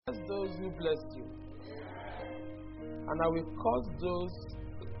bless those who bless you, and I will curse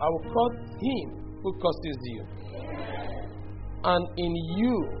him who curses you. And in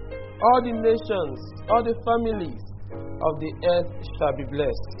you, all the nations, all the families of the earth shall be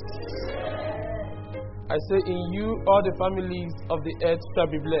blessed. I say, in you, all the families of the earth shall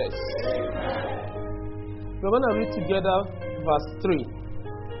be blessed. We're going to read together verse 3.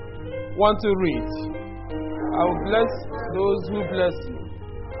 Want to read? I will bless those who bless you,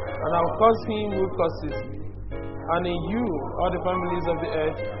 and I will curse him who curses you. And in you, all the families of the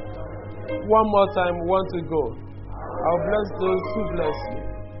earth. One more time, want to go? I will bless those who bless you,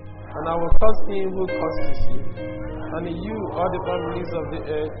 and I will curse him who curses you. And in you, all the families of the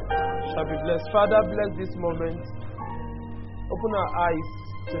earth shall be blessed. Father, bless this moment. Open our eyes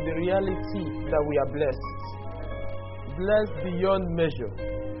to the reality that we are blessed. Blessed beyond measure.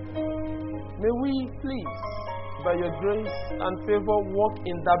 May we please, by your grace and favor, walk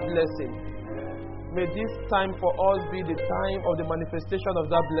in that blessing. May this time for us be the time of the manifestation of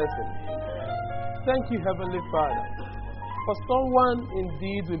that blessing. Thank you, Heavenly Father. For someone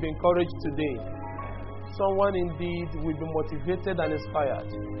indeed will be encouraged today. Someone indeed will be motivated and inspired.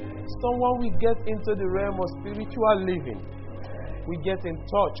 Someone will get into the realm of spiritual living. We get in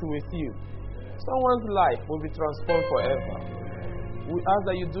touch with you. Someone's life will be transformed forever. We ask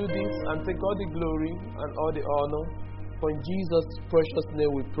that you do this and take all the glory and all the honor. For in Jesus' precious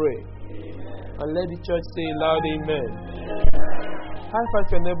name we pray. Amen. And let the church say loud amen. High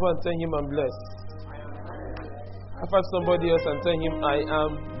five your neighbor and tell him I'm blessed. High five somebody else and tell him I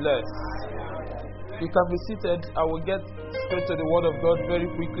am blessed. You can be seated. I will get straight to the word of God very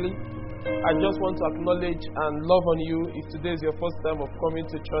quickly. I just want to acknowledge and love on you. If today is your first time of coming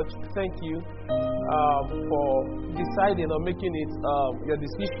to church, thank you for deciding or making it your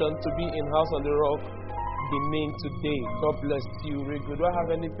decision to be in House on the Rock, Benin today. God bless you. Very good. Do I have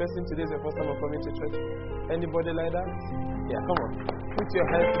any person today is your first time of coming to church? Anybody like that? Yeah, come on. Put your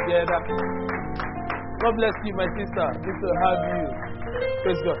hands together. God bless you, my sister. Good to have you.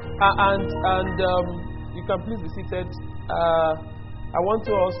 Praise God. And you can please be seated. I want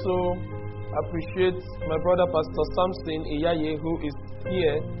to also appreciate my brother, Pastor Samson Iyke, who is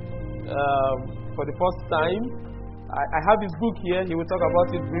here for the first time. I have his book here. He will talk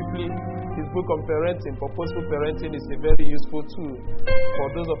about it briefly. His book on parenting, purposeful parenting, is a very useful tool for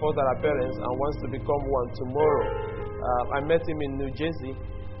those of us that are parents and wants to become one tomorrow. I met him in New Jersey,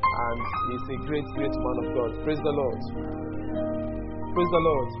 and he's a great, great man of God. Praise the Lord. Praise the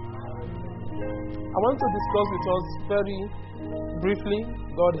Lord. I want to discuss with us very briefly,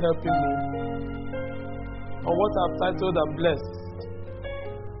 God helping me, on what I've titled I'm blessed.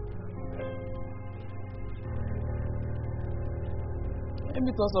 Let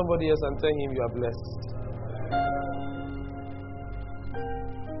me tell somebody else and tell him you are blessed.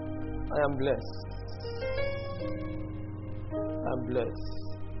 I am blessed. I'm blessed.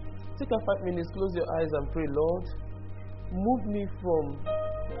 Take 5 minutes, close your eyes and pray, Lord, move me from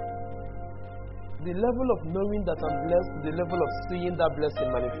the level of knowing that I'm blessed to the level of seeing that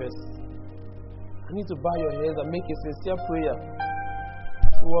blessing manifest. I need to bow your heads and make a sincere prayer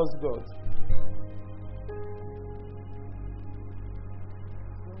towards God.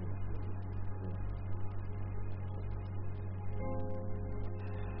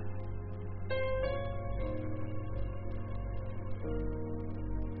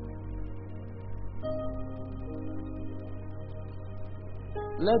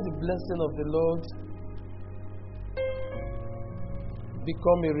 Let the blessing of the Lord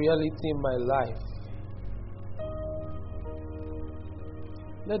become a reality in my life.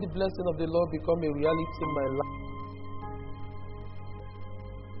 Let the blessing of the Lord become a reality in my life.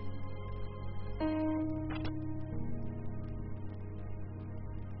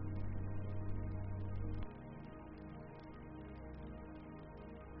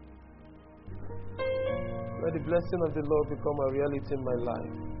 Let the blessing of the Lord become a reality in my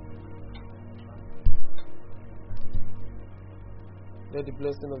life. Let the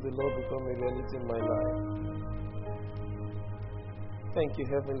blessing of the Lord become a reality in my life. Thank you,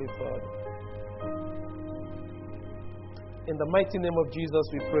 Heavenly Father. In the mighty name of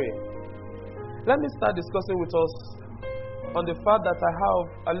Jesus we pray. Let me start discussing with us on the fact that I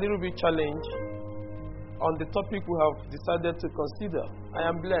have a little bit challenge on the topic we have decided to consider. I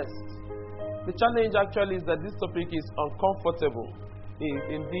am blessed. The challenge actually is that this topic is uncomfortable. It's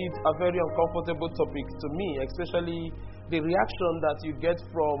indeed a very uncomfortable topic to me, especially the reaction that you get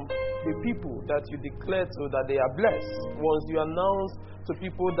from the people that you declare to that they are blessed. Once you announce to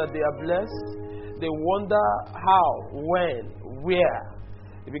people that they are blessed, they wonder how, when, where.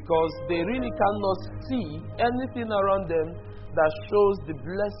 because they really cannot see anything around them that shows the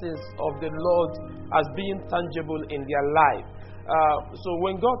blessings of the Lord as being tangible in their life. So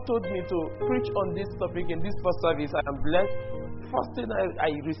when God told me to preach on this topic in this first service, I am blessed. First thing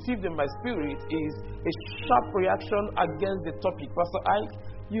I received in my spirit is a sharp reaction against the topic. Pastor Iyke,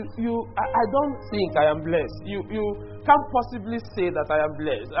 I don't think I am blessed. You can't possibly say that I am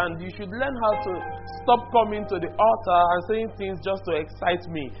blessed. And you should learn how to stop coming to the altar and saying things just to excite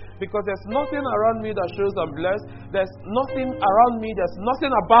me. Because there's nothing around me that shows I'm blessed. There's nothing around me, there's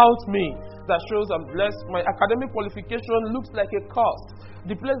nothing about me that shows I'm blessed. My academic qualification looks like a curse.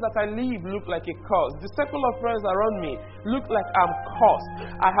 The place that I live looks like a curse. The circle of friends around me look like I'm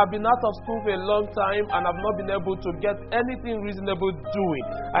cursed. I have been out of school for a long time and I've not been able to get anything reasonable doing.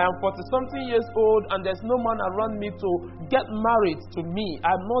 I am 40-something years old and there's no man around me to get married to me.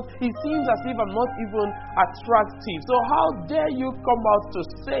 It seems as if I'm not even attractive. So how dare you come out to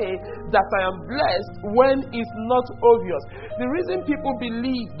say that I am blessed when it's not obvious? The reason people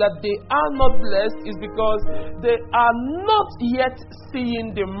believe that they are not blessed is because they are not yet seeing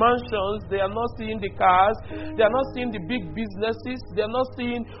the mansions, they are not seeing the cars, they are not seeing the big businesses, they are not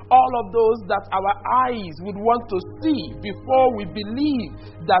seeing all of those that our eyes would want to see before we believe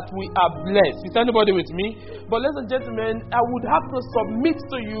that we are blessed. Is anybody with me? But ladies and gentlemen, I would have to submit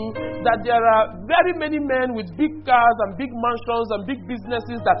to you that there are very many men with big cars and big mansions and big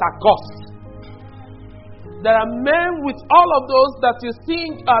businesses that are cursed. There are men with all of those that you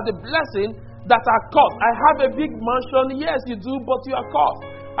think are the blessing that are cursed. I have a big mansion, yes you do, but you are cursed.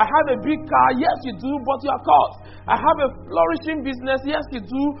 I have a big car, yes you do, but you are cursed. I have a flourishing business, yes you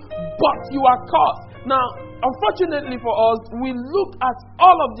do, but you are cursed. Now, unfortunately for us, we look at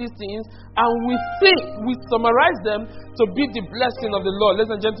all of these things and we summarize them to be the blessing of the Lord.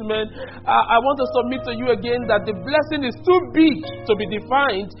 Ladies and gentlemen, I want to submit to you again that the blessing is too big to be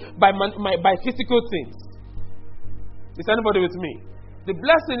defined by physical things. Is anybody with me? The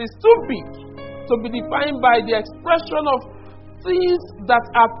blessing is too big to be defined by the expression of things that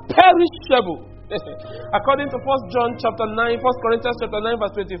are perishable. According to 1 Corinthians chapter 9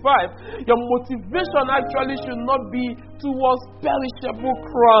 verse 25, your motivation actually should not be towards perishable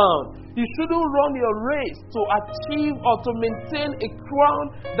crown. You shouldn't run your race to achieve or to maintain a crown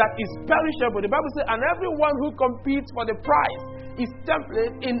that is perishable. The Bible says, and everyone who competes for the prize is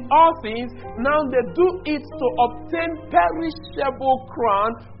temperate in all things. Now they do it to obtain perishable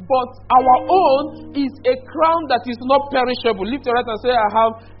crown, but our own is a crown that is not perishable. Lift your right and say, I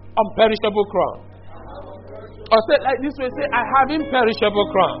have unperishable crown. Or say like this way, say, I have imperishable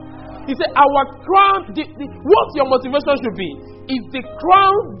crown. He said, our crown, what your motivation should be, is the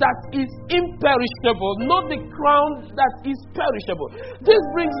crown that is imperishable, not the crown that is perishable. This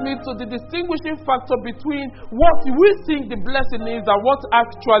brings me to the distinguishing factor between what we think the blessing is and what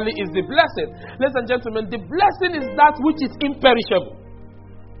actually is the blessing. Ladies and gentlemen, the blessing is that which is imperishable.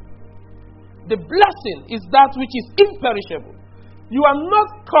 The blessing is that which is imperishable. You are not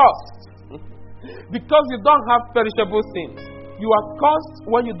cursed because you don't have perishable things. You are cursed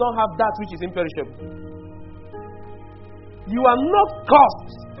when you don't have that which is imperishable. You are not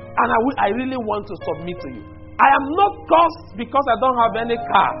cursed, and I really want to submit to you. I am not cursed because I don't have any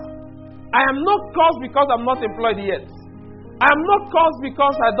car. I am not cursed because I'm not employed yet. I am not cursed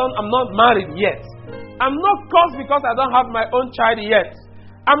because I'm not married yet. I'm not cursed because I don't have my own child yet.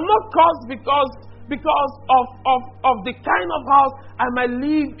 I'm not cursed because of the kind of house I might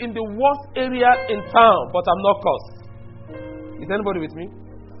live in the worst area in town, but I'm not cursed. Is anybody with me?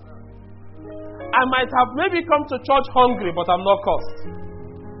 I might have maybe come to church hungry, but I'm not cursed.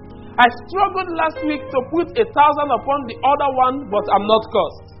 I struggled last week to put 1,000 upon the other one, but I'm not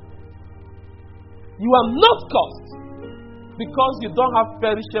cursed. You are not cursed because you don't have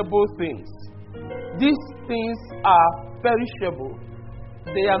perishable things. These things are perishable.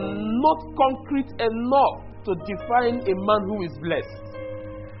 They are not concrete enough to define a man who is blessed.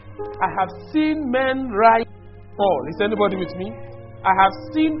 I have seen men rise and fall. Is anybody with me? I have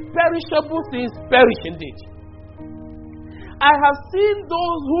seen perishable things perish indeed. I have seen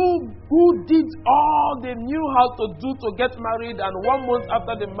those who did all they knew how to do to get married, and 1 month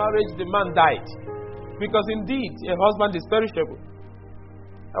after the marriage, the man died. Because indeed, a husband is perishable.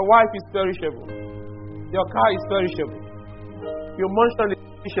 A wife is perishable. Your car is perishable. Your mansion is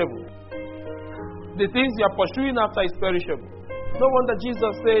perishable. The things you are pursuing after is perishable. No wonder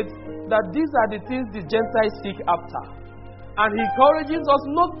Jesus said that these are the things the Gentiles seek after. And he encourages us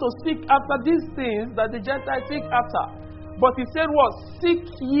not to seek after these things that the Gentiles seek after. But he said what? Seek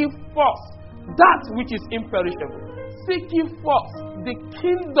ye first that which is imperishable. Seek ye first the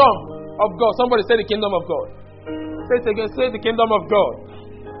kingdom of God. Somebody say the kingdom of God. Say it again. Say the kingdom of God.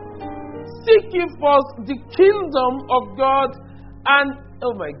 seek ye first the kingdom of God and,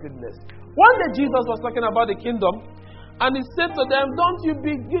 oh my goodness. One day Jesus was talking about the kingdom, and he said to them, don't you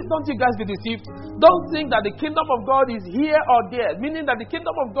guys be deceived. Don't think that the kingdom of God is here or there, meaning that the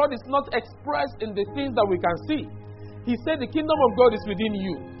kingdom of God is not expressed in the things that we can see. He said the kingdom of God is within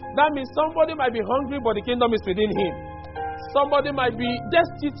you. That means somebody might be hungry, but the kingdom is within him. Somebody might be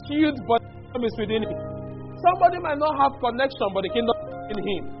destitute, but the kingdom is within him. Somebody might not have connection, but the kingdom is within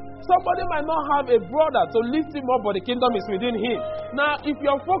him. Somebody might not have a brother to lift him up, but the kingdom is within him. Now, if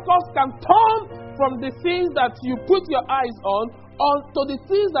your focus can turn from the things that you put your eyes on to the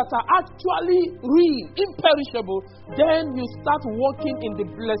things that are actually real, imperishable, then you start walking in the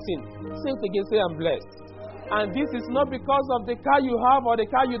blessing. Say it again, say I'm blessed. And this is not because of the car you have or the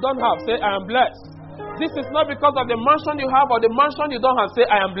car you don't have. Say I am blessed. This is not because of the mansion you have or the mansion you don't have. Say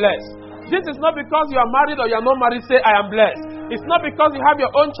I am blessed. This is not because you are married or you are not married. Say I am blessed. It's not because you have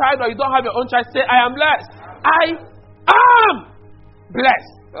your own child or you don't have your own child. Say I am blessed. I am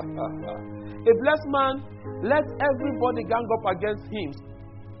blessed. A blessed man, let everybody gang up against him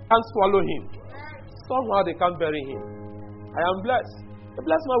and swallow him. Somehow they can't bury him. I am blessed. A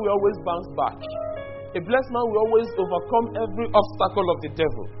blessed man will always bounce back. A blessed man will always overcome every obstacle of the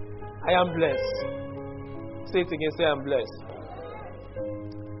devil. I am blessed. Say it again, say I am blessed.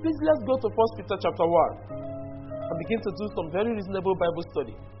 Please let's go to 1 Peter chapter 1 and begin to do some very reasonable Bible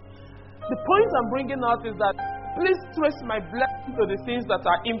study. The point I'm bringing out is that please trace my blessing to the things that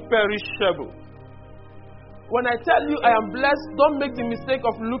are imperishable. When I tell you I am blessed, don't make the mistake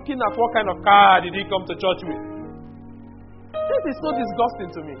of looking at what kind of car did he come to church with. This is so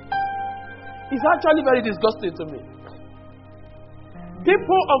disgusting to me. It's actually very disgusting to me.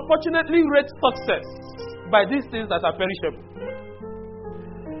 People unfortunately rate success by these things that are perishable.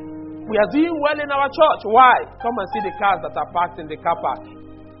 We are doing well in our church. Why? Come and see the cars that are parked in the car park.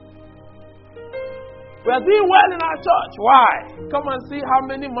 We are doing well in our church. Why? Come and see how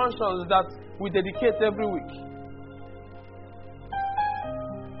many mansions that we dedicate every week.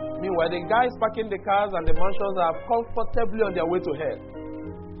 Meanwhile, the guys parking the cars and the mansions are comfortably on their way to hell.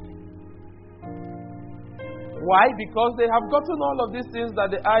 Why? Because they have gotten all of these things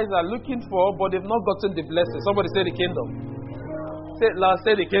that the eyes are looking for, but they've not gotten the blessing. Somebody say the kingdom. Say it loud,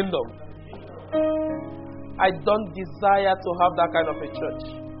 say the kingdom. I don't desire to have that kind of a church.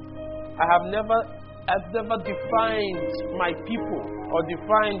 I've never defined my people or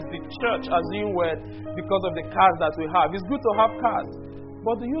defined the church as in word because of the cars that we have. It's good to have cars,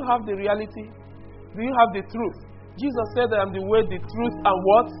 but do you have the reality? Do you have the truth? Jesus said that I am the way, the truth, and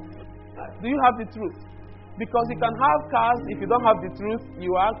what? Do you have the truth? Because you can have cars, if you don't have the truth,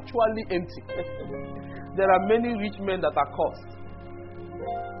 you are actually empty. There are many rich men that are cursed.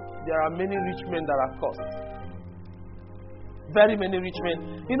 There are many rich men that are cursed. Very many rich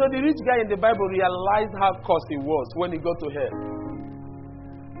men. You know, the rich guy in the Bible realized how cursed he was when he got to hell.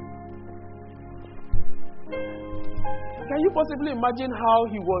 Can you possibly imagine how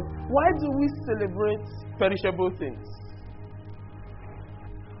he was? Why do we celebrate perishable things?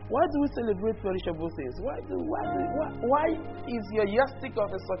 Why do we celebrate perishable things? Why is your yardstick of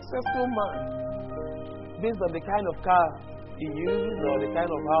a successful man based on the kind of car he uses or the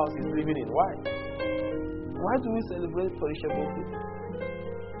kind of house he's living in? Why? Why do we celebrate perishable things?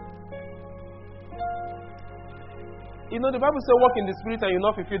 You know, the Bible says walk in the spirit and you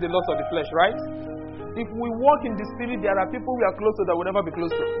not fulfill the lust of the flesh, right? If we walk in the spirit, there are people we are close to that will never be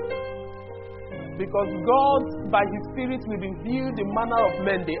close to. Because God, by His Spirit, will reveal the manner of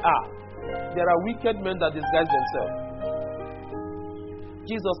men they are. There are wicked men that disguise themselves.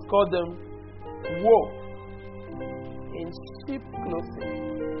 Jesus called them wolf in sheep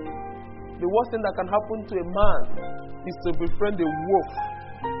clothing. The worst thing that can happen to a man is to befriend a wolf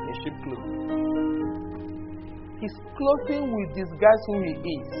in sheep clothing. His clothing will disguise who he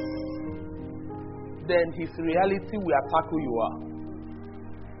is. Then his reality will attack who you are.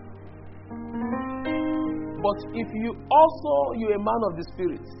 But if you're a man of the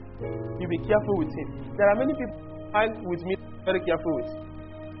Spirit, you be careful with him. There are many people with me very careful with.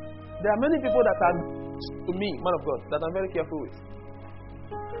 There are many people that are to me, man of God, that I'm very careful with.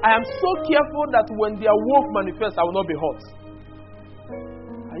 I am so careful that when their wolf manifests, I will not be hurt.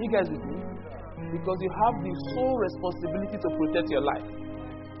 Are you guys with me? Because you have the sole responsibility to protect your life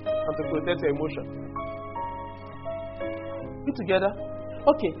and to protect your emotion. You together?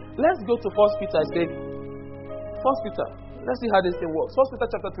 Okay, let's go to 1 Peter. I said, 1 Peter. Let's see how this thing works. 1 Peter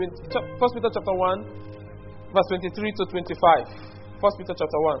chapter 1, verse 23 to 25. 1 Peter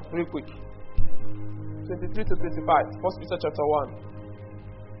chapter 1, real quick. 23 to 25. 1 Peter chapter 1.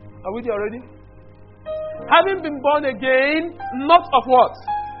 Are we there already? Having been born again, not of what?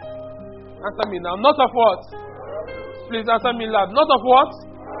 Answer me now. Not of what? Please answer me loud. Not of what?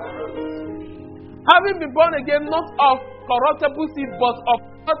 Having been born again, not of corruptible seed, but of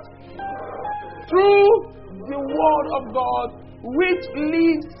what? Through the word of God, which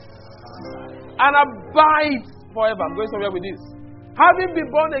lives and abides forever. I'm going somewhere with this. Having been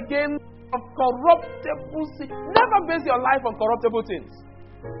born again of corruptible seed. Never base your life on corruptible things.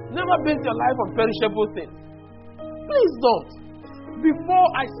 Never base your life on perishable things. Please don't. Before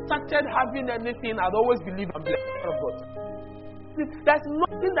I started having anything, I'd always believe I'm blessed of God. There's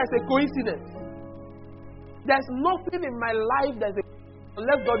nothing that's a coincidence. There's nothing in my life that's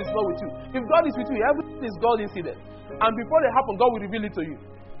unless God is not with you. If God is with you, everything is God incident. And before they happen, God will reveal it to you.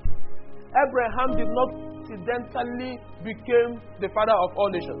 Abraham did not accidentally become the father of all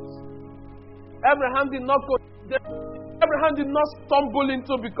nations. Abraham did not stumble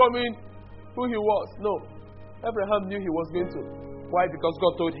into becoming who he was. No. Abraham knew he was going to. Why? Because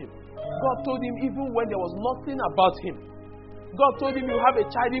God told him. God told him even when there was nothing about him. God told him you have a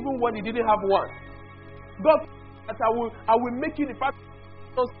child even when he didn't have one. God said that I will make you the father.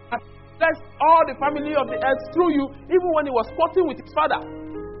 Bless all the family of the earth through you, even when he was squatting with his father.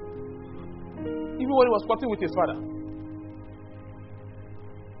 Even when he was squatting with his father.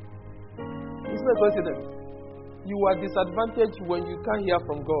 It's not a coincidence. You are disadvantaged when you can't hear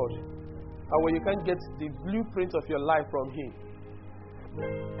from God, and when you can't get the blueprint of your life from him. Who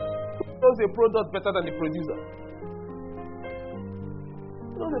knows a product better than the producer?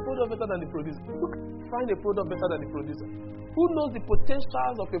 Who knows a product better than the producer? Who can find a product better than the producer? Who knows the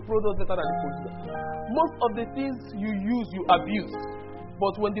potentials of a product better than the producer? Most of the things you use, you abuse.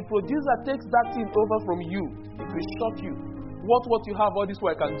 But when the producer takes that thing over from you, it will shock you. What you have, all this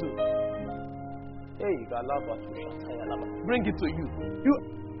work can do. Hey, bring it to you. You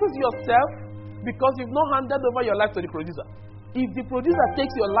abuse yourself because you've not handed over your life to the producer. If the producer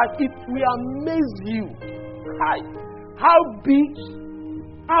takes your life, it will amaze you. How big,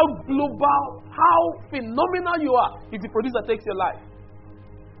 how global, how phenomenal you are if the producer takes your life.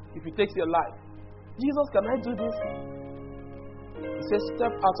 If he takes your life. Jesus, can I do this? He says,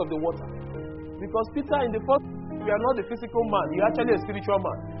 step out of the water. Because Peter, in the first, you are not a physical man, you're actually a spiritual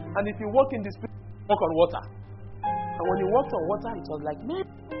man. And if you walk in the spirit, you walk on water. And when he walked on water, it was like, man,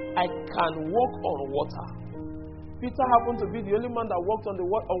 I can walk on water. Peter happened to be the only man that walked on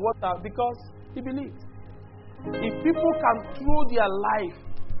water because he believed. If people can throw their life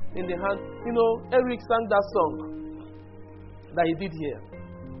in the hand, Eric sang that song that he did here.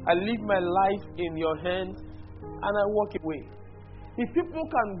 I leave my life in your hands and I walk away. If people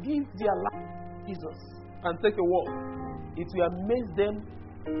can give their life to Jesus and take a walk, it will amaze them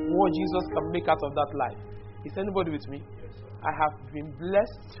what Jesus can make out of that life. Is anybody with me? I have been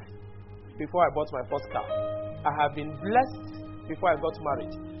blessed before I bought my first car. I have been blessed before I got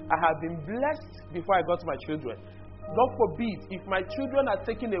married. I have been blessed before I got my children. God forbid, if my children are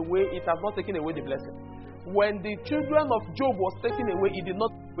taken away, it has not taken away the blessing. When the children of Job was taken away, it did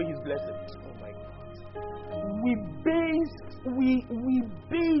not take away his blessing. Oh my God. We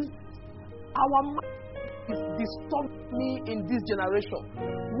base our mind is disturbing me in this generation.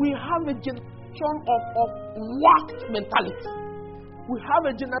 We have a generation of warped mentality. We have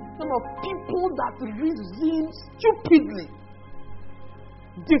a generation of people that reason stupidly,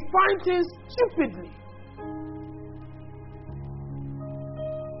 define things stupidly.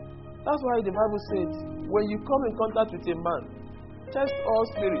 That's why the Bible says, when you come in contact with a man, test all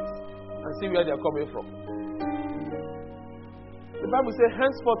spirits and see where they are coming from. The Bible says,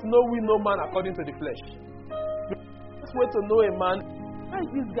 henceforth know we no man according to the flesh. The best way to know a man, where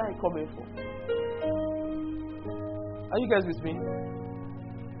is this guy coming from? Are you guys with me?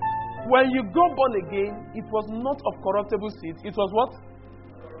 When you go born again, it was not of corruptible seed. It was what?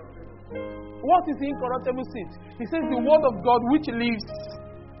 What is the incorruptible seed? He says the word of God which lives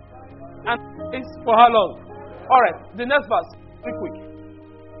and is for how long? Alright, the next verse. Very quick.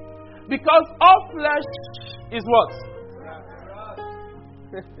 Because all flesh is what?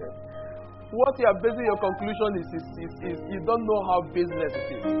 What you are basing your conclusion is you don't know how baseless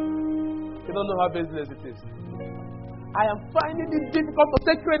it is. You don't know how baseless it is. I am finding it difficult to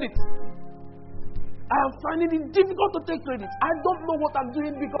take credit. I am finding it difficult to take credit. I don't know what I'm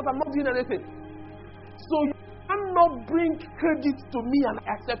doing because I'm not doing anything. So you cannot bring credit to me and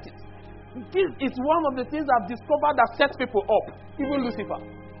I accept it. This is one of the things I've discovered that sets people up. Even Lucifer.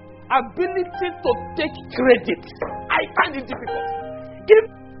 Ability to take credit. I find it difficult. If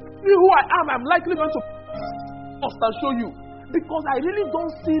you who I am, I'm likely going to post and show you. Because I really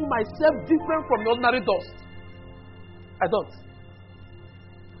don't see myself different from the ordinary dust. I don't.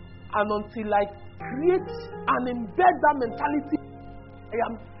 And until I create and embed that mentality, I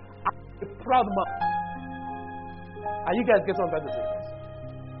am a proud man. And you guys get what I'm trying to say?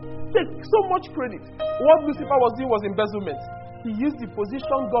 Take so much credit. What Lucifer was doing was embezzlement. He used the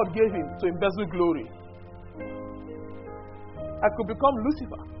position God gave him to embezzle glory. I could become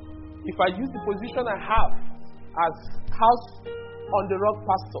Lucifer if I use the position I have as house on the rock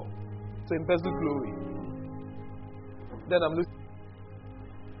pastor to embezzle glory. Then I'm Lucifer.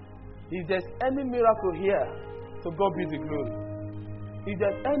 If there's any miracle here, to God be the glory. If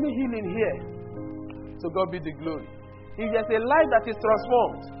there's any healing here, to God be the glory. If there's a life that is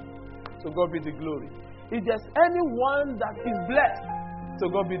transformed, to God be the glory. If there's anyone that is blessed, to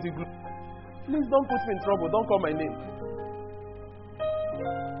God be the glory. Please don't put me in trouble. Don't call my name.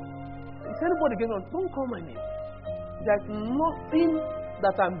 If anybody gets on, don't call my name. There's nothing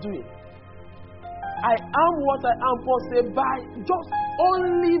that I'm doing. I am what I am, Paul said,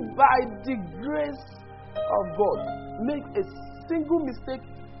 only by the grace of God. Make a single mistake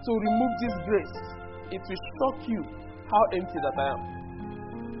to remove this grace. It will shock you how empty that I am.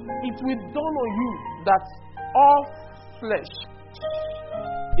 It will dawn on you that all flesh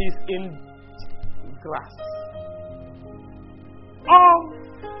is in grass. All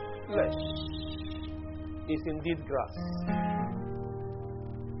flesh is indeed grass.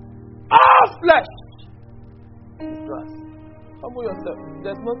 All flesh is grass. Humble yourself.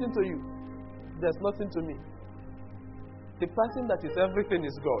 There's nothing to you. There's nothing to me. The person that is everything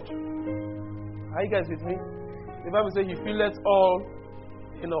is God. Are you guys with me? The Bible says He filleth all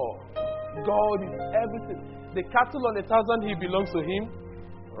in all. God is everything. The cattle on 1,000, He belongs to Him.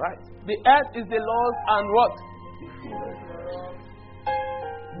 Right? The earth is the Lord's and what?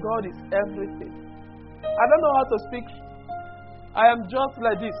 God is everything. I don't know how to speak. I am just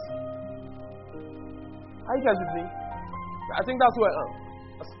like this. Are you guys with me? I think that's who I am.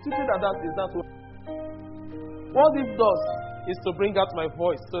 As stupid as that is, that's what. What this does is to bring out my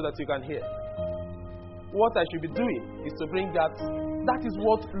voice so that you can hear. What I should be doing is to bring out. That is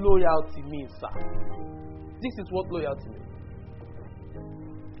what loyalty means, sir. This is what loyalty means.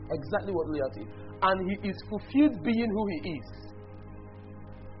 Exactly what loyalty is. And he is fulfilled being who he is.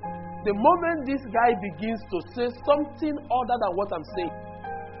 The moment this guy begins to say something other than what I'm saying,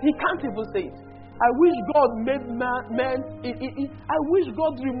 he can't even say it. I wish God made men. I wish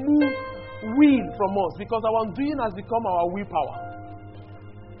God removed will from us, because our undoing has become our willpower.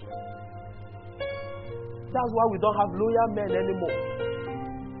 That's why we don't have loyal men anymore.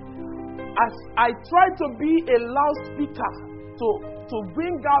 As I try to be a loudspeaker to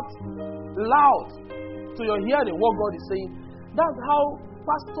bring out loud to your hearing what God is saying, that's how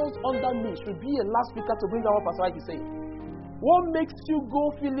pastors under me should be a loudspeaker to bring out what Pastor Iyke is saying. What makes you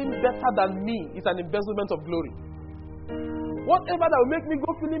go feeling better than me is an embezzlement of glory. Whatever that will make me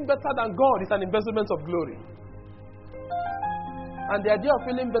go feeling better than God is an embezzlement of glory. And the idea of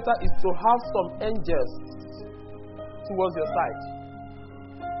feeling better is to have some angels towards your side.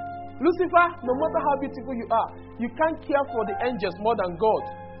 Lucifer, no matter how beautiful you are, you can't care for the angels more than God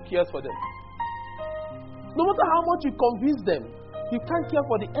cares for them. No matter how much you convince them, you can't care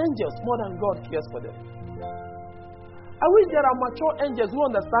for the angels more than God cares for them. I wish there are mature angels who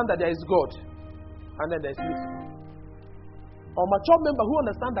understand that there is God, and then there is Lucifer. Or mature members who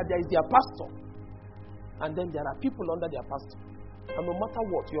understand that there is their pastor, and then there are people under their pastor. And no matter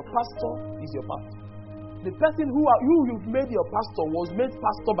what, your pastor is your pastor. The person who you've made your pastor was made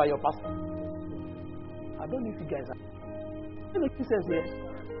pastor by your pastor. I don't know if you guys are. It makes sense here.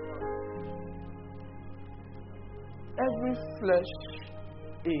 Every flesh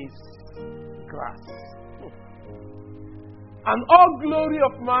is grass. And all glory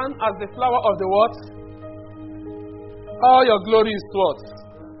of man as the flower of the what? All your glory is what?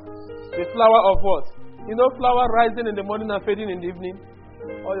 The flower of what? You know, flower rising in the morning and fading in the evening?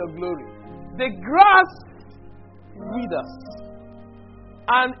 All your glory. The grass withers.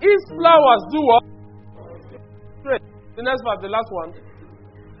 And its flowers do what? The next verse, the last one.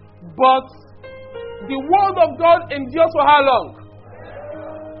 But the word of God endures for how long?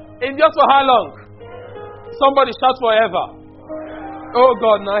 Endures for how long? Somebody shout forever. Oh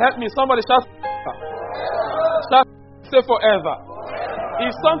God, now help me. Somebody shout forever. Shout, say forever.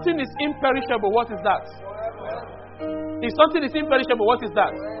 If something is imperishable, what is that? If something is imperishable, what is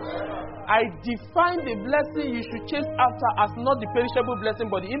that? I define the blessing you should chase after as not the perishable blessing,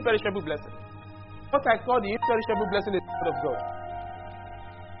 but the imperishable blessing. What I call the imperishable blessing is the word of God.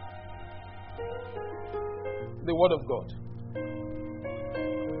 The word of God.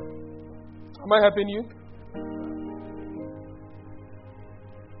 Am I helping you?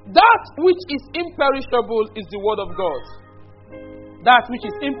 That which is imperishable is the word of God. That which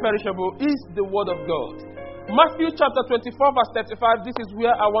is imperishable is the word of God. Matthew chapter 24, verse 35. This is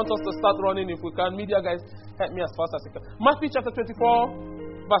where I want us to start running if we can. Media guys, help me as fast as you can. Matthew chapter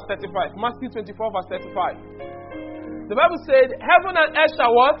 24, verse 35. Matthew 24, verse 35. The Bible said, heaven and earth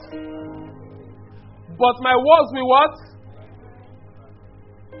shall what? But my words will what?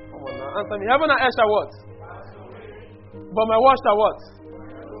 Come on now, answer me. Heaven and earth shall what? But my words shall what?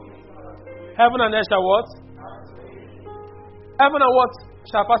 Heaven and earth shall what? Heaven and what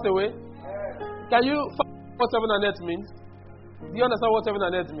shall pass away? Can you find what heaven and earth means? Do you understand what heaven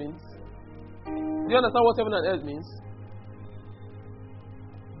and earth means? Do you understand what heaven and earth means?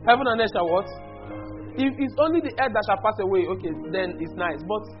 Heaven and earth shall what? If it's only the earth that shall pass away, okay, then it's nice.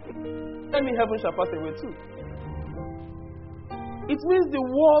 But I mean heaven shall pass away too. It means the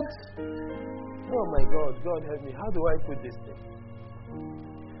word. Oh my God, God help me. How do I put this thing?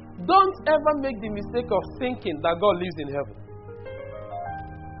 Don't ever make the mistake of thinking that God lives in heaven.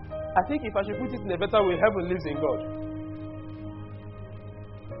 I think if I should put it in a better way, heaven lives in God.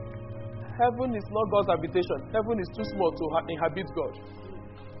 Heaven is not God's habitation. Heaven is too small to inhabit God.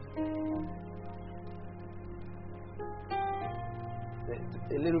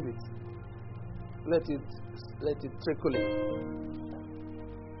 A little bit. Let it trickle in.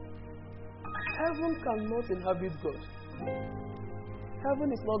 Heaven cannot inhabit God.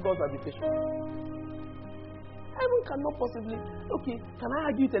 Heaven is not God's habitation. Heaven cannot possibly. Okay, can I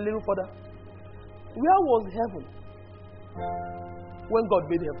argue it a little further? Where was heaven when God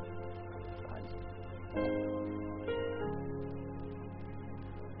made heaven?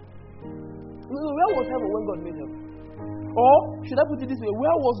 No, where was heaven when God made heaven? Or should I put it this way?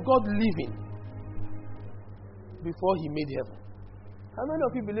 Where was God living before He made heaven? How many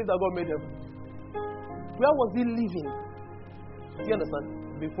of you believe that God made heaven? Where was He living? Do you understand?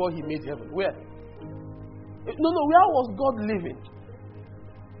 Before He made heaven. Where? No, where was God living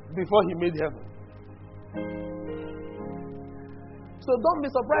before He made heaven? So don't be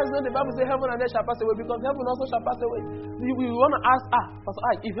surprised when the Bible says heaven and earth shall pass away, because heaven also shall pass away. We want to ask, Pastor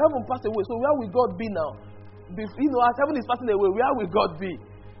Iyke, if heaven passed away, so where will God be now? As heaven is passing away, where will God be?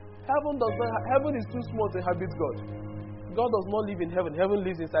 Heaven is too small to inhabit God. God does not live in heaven. Heaven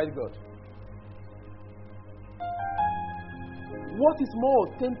lives inside God. What is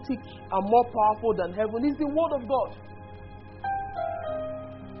more authentic and more powerful than heaven is the Word of God.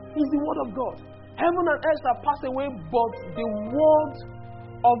 Is the Word of God. Heaven and earth shall pass away, but the word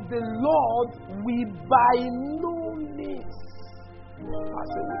of the Lord will by no means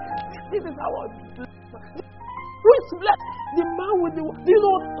pass away. This is how who is blessed? The man with the word. You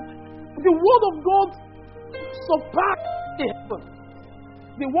know, the Word of God surpasses the heaven.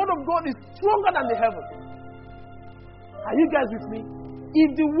 The Word of God is stronger than the heaven. Are you guys with me?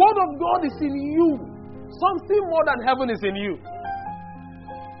 If the Word of God is in you, something more than heaven is in you.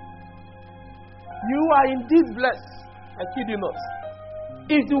 You are indeed blessed. I kid you not.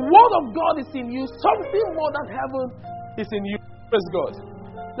 If the Word of God is in you, something more than heaven is in you. Praise God.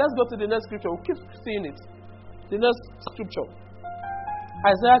 Let's go to the next scripture. We'll keep seeing it. The next scripture.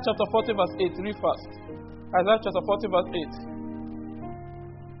 Isaiah chapter 40 verse 8. Read fast. Isaiah chapter 40 verse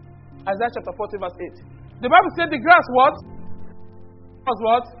 8. Isaiah chapter 40 verse 8. The Bible said the grass what? Was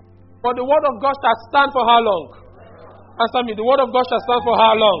what? For the word of God shall stand for how long? Answer me. The word of God shall stand for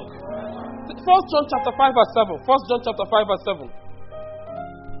how long? 1 John chapter 5 verse 7. 1 John chapter 5 verse 7. 1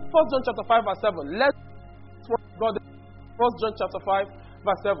 John chapter 5 verse 7. Let's God. 1 John chapter 5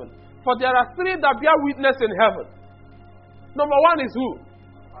 verse 7. For there are three that bear witness in heaven. Number one is who?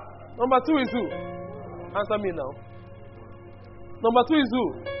 Number two is who? Answer me now. Number two is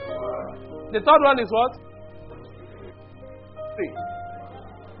who? The third one is what? Three.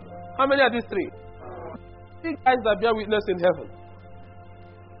 How many are these three? Three guys that bear witness in heaven.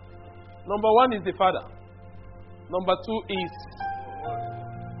 Number one is the Father. Number two is.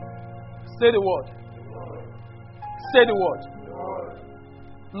 Say the word. Say the word.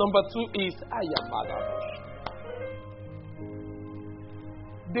 Number two is Ayamada.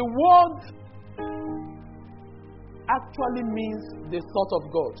 The word actually means the thought of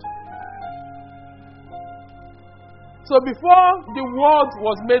God. So before the word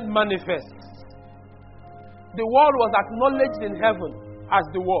was made manifest, the word was acknowledged in heaven as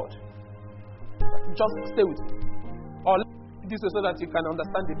the word. Just stay with me. Or this so that you can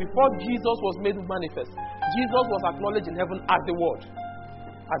understand it. Before Jesus was made manifest, Jesus was acknowledged in heaven as the word.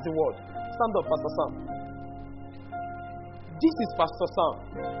 As the word. Stand up, Pastor Sam. This is Pastor Sam.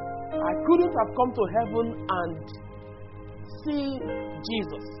 I couldn't have come to heaven and see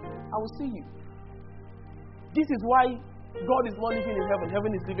Jesus. I will see you. This is why God is not living in heaven.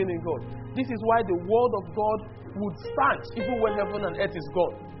 Heaven is living in God. This is why the word of God would stand even when heaven and earth is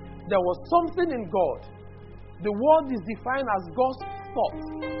gone. There was something in God The word is defined as God's thought.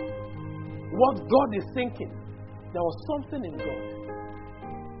 What God is thinking. There was something in God.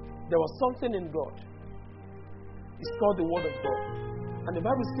 There was something in God. It's called the Word of God. And the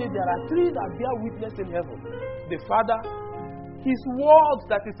Bible says there are three that bear witness in heaven. The Father, His Word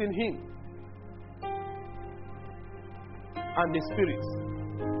that is in Him, and the Spirit.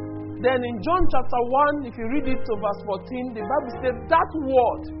 Then in John chapter 1, if you read it to verse 14, the Bible says that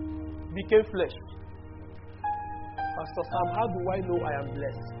Word became flesh. Pastor Sam, how do I know I am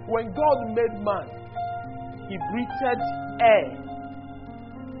blessed? When God made man, He breathed air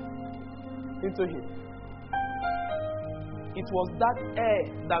into him. It was that air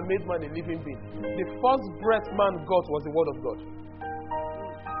that made man a living being. The first breath man got was the Word of God.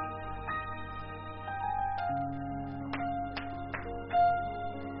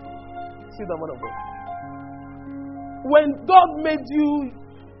 See the man of God. When God made you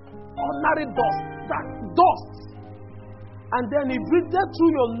ordinary dust, that dust, and then He breathed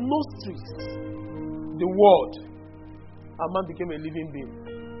through your nostrils the Word, and man became a living being.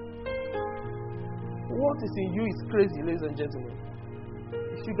 What is in you is crazy, ladies and gentlemen.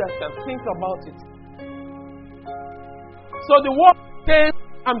 If you guys can think about it. So the Word came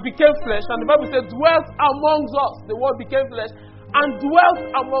and became flesh, and the Bible says, dwelt amongst us. The Word became flesh and dwelt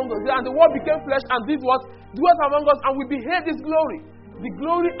among us. And the Word became flesh and did what? Dwelt among us, and we beheld His glory. The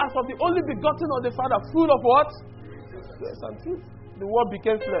glory as of the only begotten of the Father, full of what? Grace and truth. The Word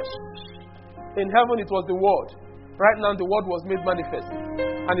became flesh. In heaven it was the Word. Right now the Word was made manifest.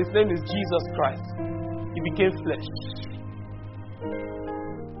 And His name is Jesus Christ. He became flesh.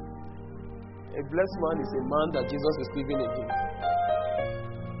 A blessed man is a man that Jesus is living in him.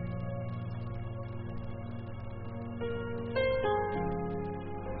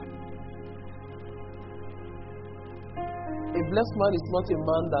 A blessed man is not a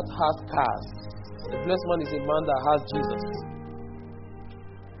man that has cars. A blessed man is a man that has Jesus.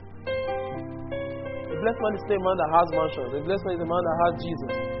 A blessed man is not a man that has mansions. A blessed man is a man that has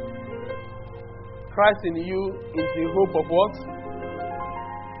Jesus. Christ in you is the hope of what?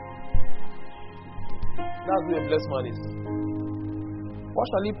 That's who a blessed man is. What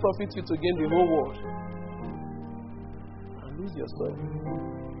shall it profit you to gain the whole world and lose yourself?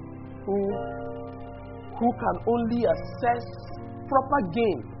 Who can only access proper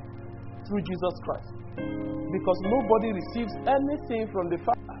gain through Jesus Christ? Because nobody receives anything from the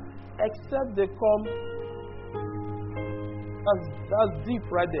Father except they come. That's deep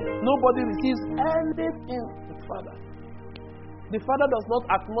right there. Nobody receives anything from the Father. The Father does not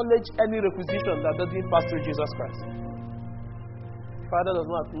acknowledge any requisition that doesn't pass through Jesus Christ. The Father does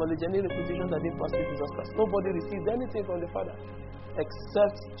not acknowledge any requisition that didn't pass through Jesus Christ. Nobody receives anything from the Father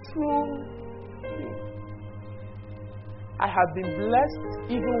except through Him. I have been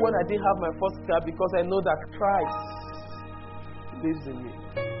blessed even when I didn't have my first car because I know that Christ lives in me.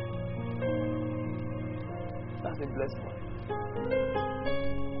 That's a blessed man.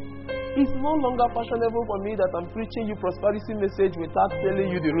 It's no longer fashionable for me that I'm preaching you prosperity message without telling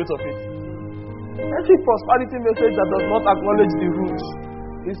you the root of it. Every prosperity message that does not acknowledge the root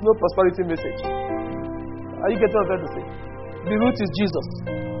is no prosperity message. Are you getting what I'm trying to say? The root is Jesus.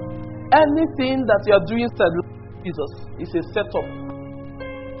 Anything that you are doing instead of Jesus is a setup.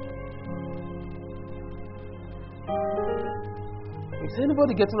 Is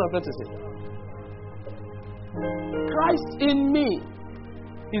anybody getting what I'm trying to say? Christ in me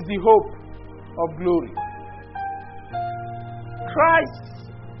is the hope of glory.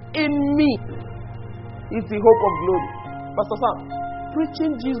 Christ in me is the hope of glory. Pastor Sam,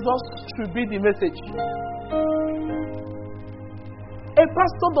 preaching Jesus should be the message. A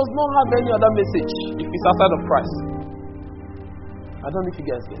pastor does not have any other message if he's outside of Christ. I don't know if you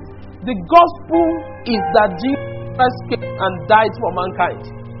guys get it. The gospel is that Jesus Christ came and died for mankind.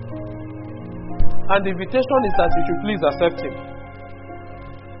 And the invitation is that you should please accept Him.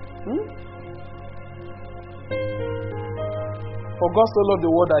 For God so loved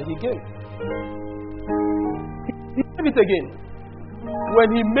the world that He gave. He gave it again. When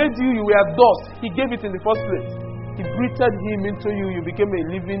He made you, you were dust. He gave it in the first place. He breathed Him into you. You became a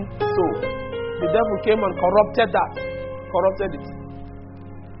living soul. The devil came and corrupted that. Corrupted it.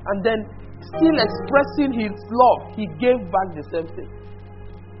 And then, still expressing His love, He gave back the same thing.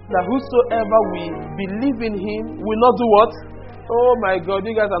 That whosoever will believe in Him will not do what? Oh my God,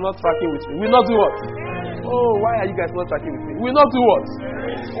 you guys are not tracking with me. Will not do what? Oh, why are you guys not tracking with me? Will not do what?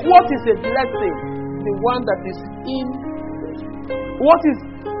 What is a blessing? The one that is what is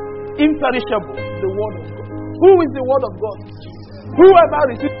imperishable? The Word of God. Who is the Word of God? Whoever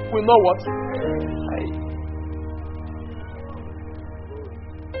receives will know what?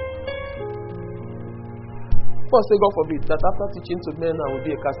 First, say, God forbid, that after teaching to men, I will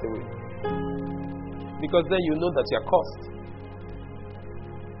be a castaway. Because then you know that you are cursed.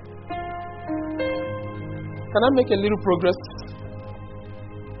 Can I make a little progress?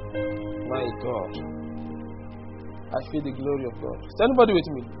 My God. I feel the glory of God. Is anybody with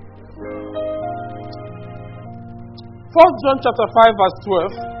me? 1 John chapter 5 verse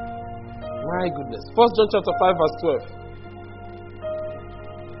 12. My goodness. 1 John chapter 5 verse 12.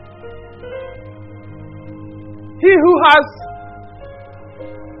 He who has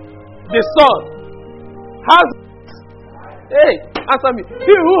the Son has. Hey, answer me.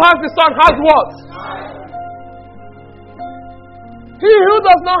 He who has the Son has what? He who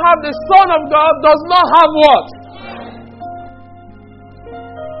does not have the Son of God does not have what?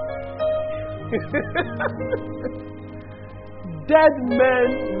 Dead men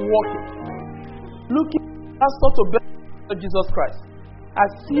walking, looking at pastor to bear Jesus Christ,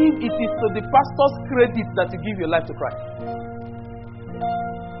 as if it is to the pastor's credit that you give your life to Christ.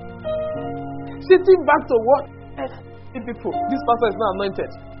 Sitting back to what people, this pastor is not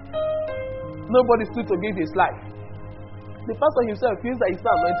anointed. Nobody stood to give his life. The pastor himself feels that he's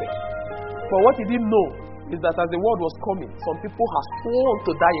not anointed. But what he didn't know is that as the word was coming, some people have sworn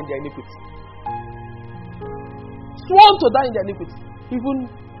to die in their iniquity. Sworn to die in their iniquity. Even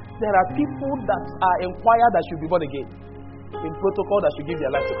there are people that are inquired that should be born again. In protocol that should give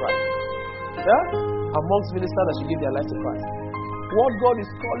their life to Christ. Yeah? Amongst ministers that should give their life to Christ. What God is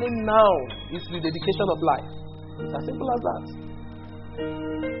calling now is the dedication of life. It's as simple as that.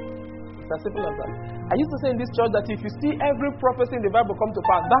 It's as simple as that. I used to say in this church that if you see every prophecy in the Bible come to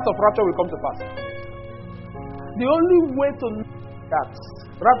pass, that of rapture will come to pass. The only way to know that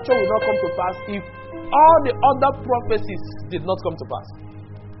rapture will not come to pass if all the other prophecies did not come to pass.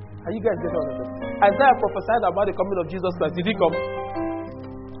 Are you guys getting what I'm saying? Isaiah prophesied about the coming of Jesus Christ. Did he come?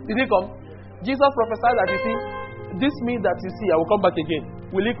 Did he come? Jesus prophesied that, you see, this means that you see, I will come back again.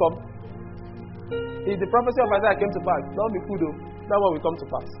 Will he come? If the prophecy of Isaiah came to pass, don't be fooled though. That one will come to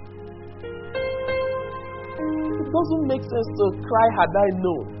pass. It doesn't make sense to cry, had I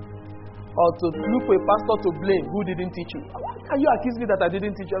known, or to look for a pastor to blame who didn't teach you. Why can you accuse me that I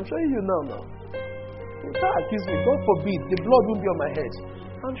didn't teach you? I'm showing you now. You can't accuse me. God forbid. The blood will be on my head.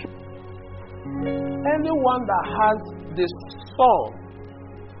 I'm sure. Anyone that has the Son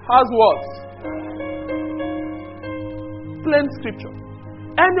has what? Plain scripture.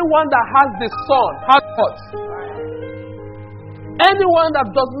 Anyone that has the Son has what? Anyone that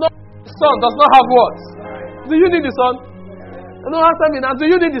does not have the Son does not have what? Do you need the Son? No, answer me now. Do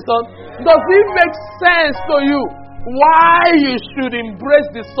you need the Son? Does it make sense to you why you should embrace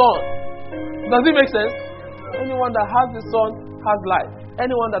the Son? Does it make sense? Anyone that has the Son has life.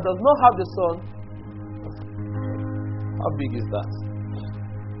 Anyone that does not have the Son, how big is that?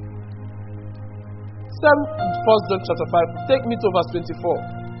 1 John chapter 5. Take me to verse 24.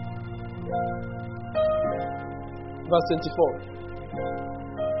 Verse 24.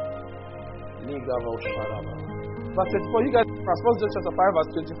 Verse 24. You guys, 1 John chapter 5,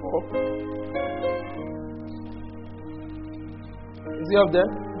 verse 24. Is he up there?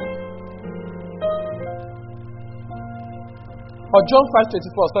 Or John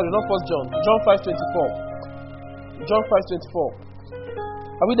 5:24. Sorry, not 1 John. John 5:24. John 5:24.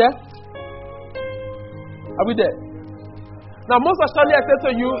 Are we there? Are we there? Now, most assuredly I say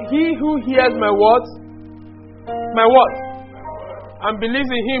to you, he who hears my words, and believes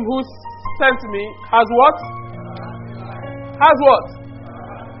in him who sent me, has what? Has what?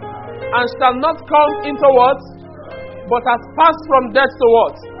 And shall not come into what? But has passed from death to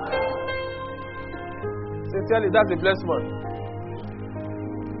what? Sincerely, that's a blessed one.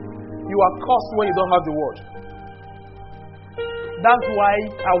 You are cursed when you don't have the word. That's why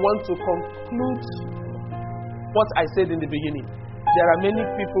I want to conclude what I said in the beginning. There are many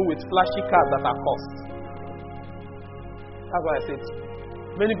people with flashy cars that are cursed. That's what I said.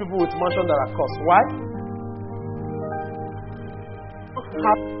 Many people with mansion that are cursed. Why?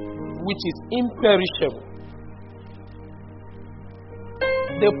 Which is imperishable.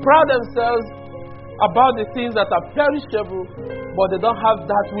 They pride themselves about the things that are perishable, but they don't have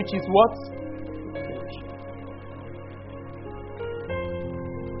that which is what?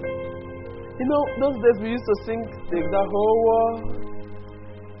 You know, those days we used to sing, take the whole world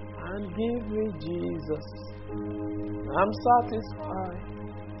and give me Jesus. I'm satisfied.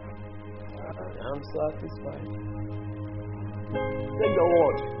 I'm satisfied. Take the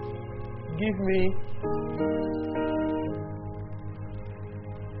word. Give me.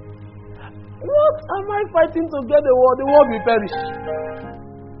 What am I fighting to get the word? The word will perish.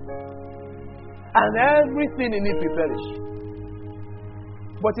 And everything in it will perish.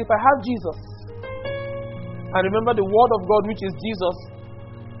 But if I have Jesus, And remember the word of God, which is Jesus,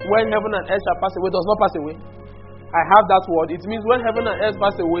 when heaven and earth shall pass away, does not pass away. I have that word. It means when heaven and earth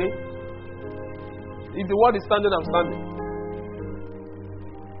pass away, if the word is standing, I'm standing.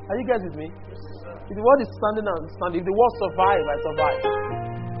 Are you guys with me? If the word is standing, I'm standing. If the word survive, I survive.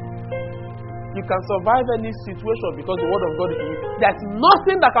 You can survive any situation because the word of God is in you. There's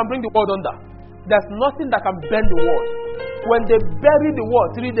nothing that can bring the word under. There's nothing that can bend the word. When they buried the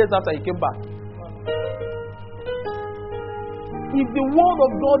word 3 days after he came back. If the word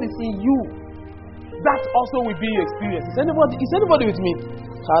of God is in you, that also will be your experience. Is anybody with me?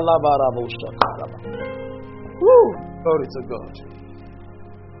 Woo! Glory to God.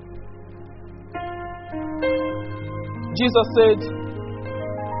 Jesus said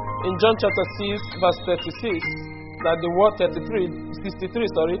in John chapter 6, verse 36, that the word 63,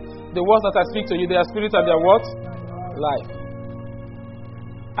 the words that I speak to you, they are spirit and they are what? Life.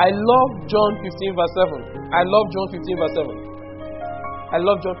 I love John 15, verse 7. I love John 15, verse 7. I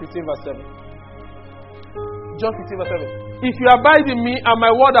love John 15, verse 7. John 15, verse 7. If you abide in me and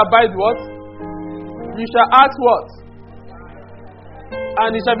my word abides what? You shall ask what?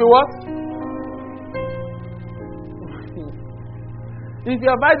 And it shall be what? If you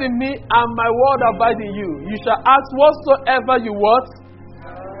abide in me and my word abide in you, you shall ask whatsoever you want.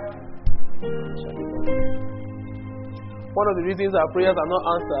 One of the reasons our prayers are not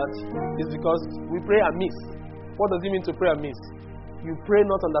answered is because we pray amiss. What does it mean to pray amiss? You pray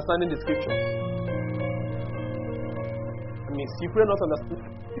not understanding the scripture. Amiss. You pray not understanding.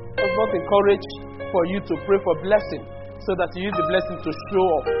 It does not encourage for you to pray for blessing so that you use the blessing to show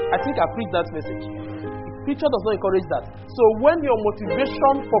up. I think I preached that message. Scripture does not encourage that. So when your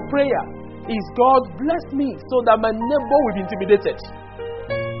motivation for prayer is God bless me so that my neighbor will be intimidated,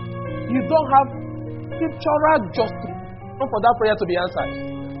 you don't have scriptural justification for that prayer to be answered.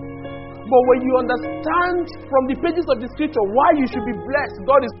 But when you understand from the pages of the scripture why you should be blessed,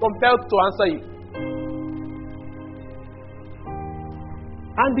 God is compelled to answer you.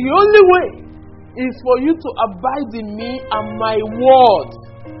 And the only way is for you to abide in me and my word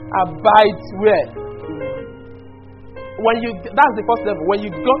abides where? That's the first level. When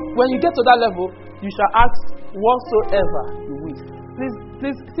you get to that level, you shall ask whatsoever you wish.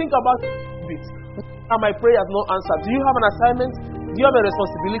 Please think about it. Are my prayers not answered? Do you have an assignment? Do you have a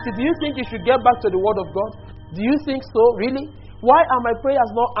responsibility? Do you think you should get back to the word of God? Do you think so? Really? Why are my prayers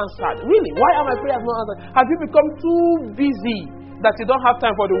not answered? Really? Why are my prayers not answered? Have you become too busy that you don't have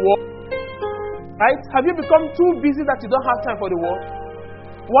time for the word? Right? Have you become too busy that you don't have time for the word?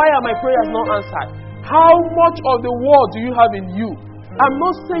 Why are my prayers not answered? How much of the word do you have in you? I'm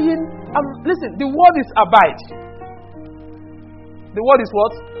not saying, listen, the word is abide. The word is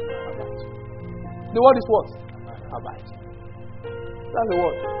what? Abide. The word is what? Abide. That's the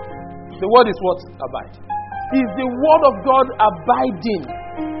word. The word is what? Abide. Is the word of God abiding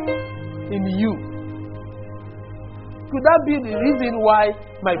in you? Could that be the reason why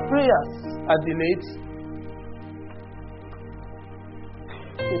my prayers are delayed?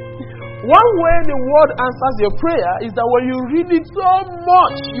 One way the word answers your prayer is that when you read it so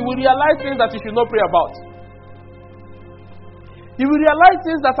much, you will realize things that you should not pray about. You will realize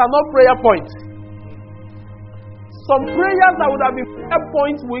things that are not prayer points. Some prayers that would have been prayer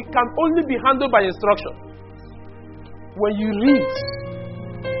points can only be handled by instruction. When you read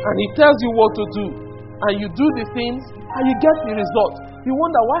and he tells you what to do, and you do the things and you get the result, you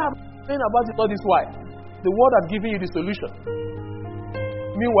wonder, why am I praying about it all this while? The word has given you the solution.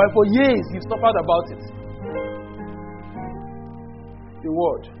 Meanwhile, for years you've suffered about it. The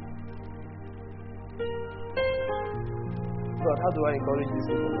word. God, how do I encourage these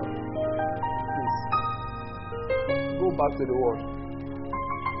people? Please. Go back to the word.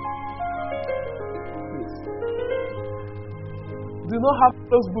 Please. Do not have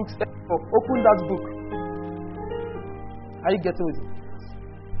those books anymore. Open that book. Are you getting with it?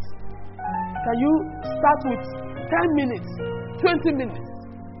 Can you start with 10 minutes, 20 minutes,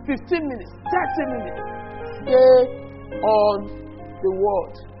 15 minutes, 30 minutes? Stay on the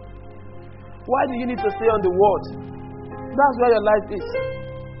word. Why do you need to stay on the word? That's where your life is.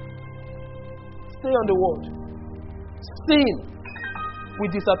 Stay on the word. Sin will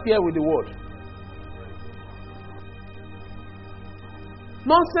disappear with the word.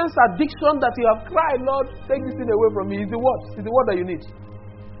 Nonsense addiction that you have cried, Lord, take this thing away from me, is the word. It's the word that you need.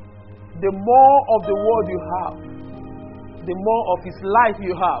 The more of the word you have, the more of his life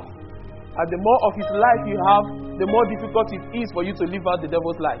you have. And the more of his life you have, the more difficult it is for you to live out the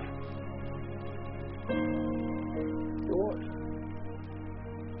devil's life. The word.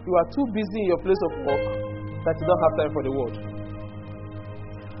 You are too busy in your place of work that you don't have time for the word.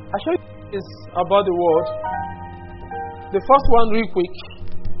 I show you this about the word. The first one, real quick.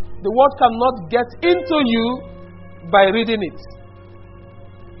 The word cannot get into you by reading it.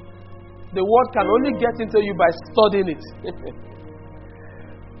 The word can only get into you by studying it.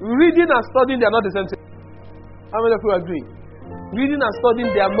 Reading and studying, they are not the same thing. How many of you agree? Reading and studying,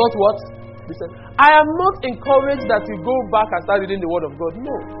 they are not what? The same. I am not encouraged that you go back and start reading the word of God.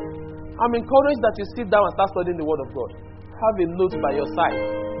 No. I'm encouraged that you sit down and start studying the word of God. Have a note by your side.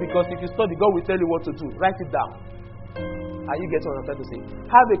 Because if you study, God will tell you what to do. Write it down. Are you getting what I'm trying to say?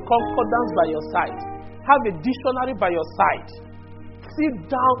 Have a concordance by your side. Have a dictionary by your side. Sit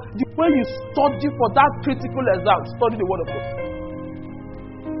down. The way you study for that critical exam, study the word of God.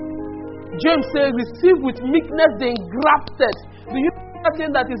 James says, receive with meekness the engrafted. Do you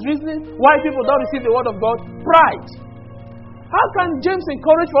think that is reasoning why people don't receive the word of God? Pride. How can James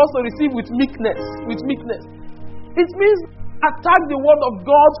encourage for us to receive with meekness? With meekness. It means attack the word of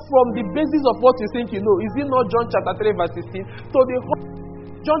God from the basis of what you think you know. Is it not John chapter 3 verse 16? So the whole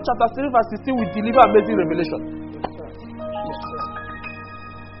John chapter 3 verse 16 will deliver amazing revelation.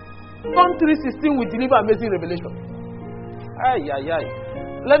 John 3:16 will deliver amazing revelation. Ay, ay, ay.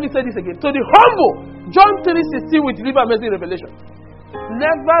 Let me say this again. To the humble, John 3:16 will deliver amazing revelation.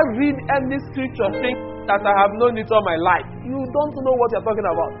 Never read any scripture think that I have known it all my life. You don't know what you're talking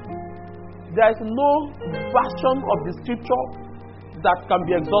about. There is no version of the scripture that can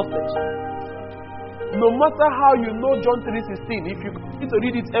be exhausted. No matter how you know John 3:16, if you need to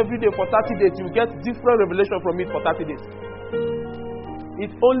read it every day for 30 days, you get different revelation from it for 30 days. It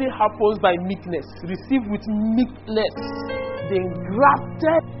only happens by meekness. Receive with meekness the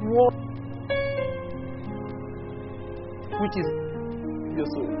engrafted word, which is your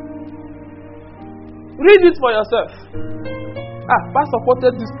soul. Read it for yourself. Pastor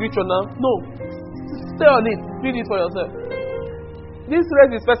quoted this scripture now. No. Stay on it. Read it for yourself. This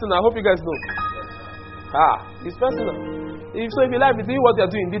race is personal. I hope you guys know. It's personal. If you like to do what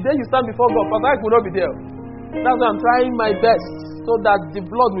you're doing, the day you stand before God, Pastor Iyke will not be there. That's why I'm trying my best so that the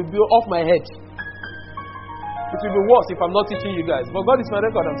blood will be off my head. It will be worse if I'm not teaching you guys. But God is my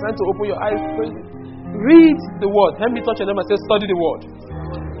record. I'm trying to open your eyes. Read the word. Let me touch your name and say, study the word.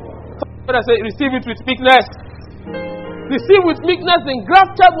 When I say, receive it with meekness. Receive with meekness the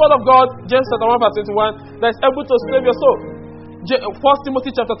engrafted word of God. James chapter 1 verse 21. That is able to save your soul. 1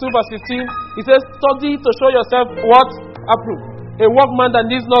 Timothy chapter 2 verse 15. It says, study to show yourself what? Approved. A workman that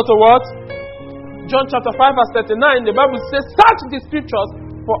needs not to what? John chapter 5 verse 39. The Bible says, search the scriptures,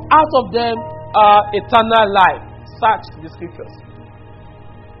 for out of them are eternal life. Search the scriptures.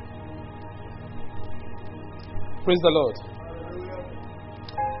 Praise the Lord.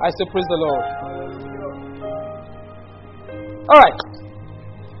 I say praise the Lord. Alright.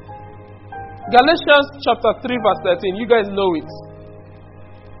 Galatians chapter 3 verse 13. You guys know it.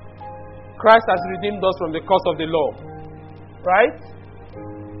 Christ has redeemed us from the curse of the law. Right?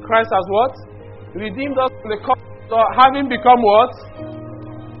 Christ has what? Redeemed us from the curse of the law. Having become what?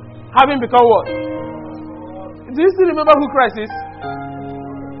 Having become what? Do you still remember who Christ is?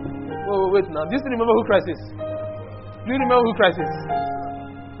 Wait now. Do you still remember who Christ is? Do you remember who Christ is?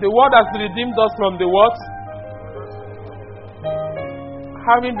 The word has redeemed us from the what?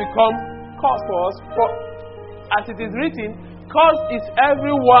 Having become cause for us. For as it is written, cause is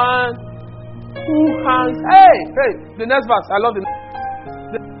everyone who hangs. Hey, the next verse. I love it.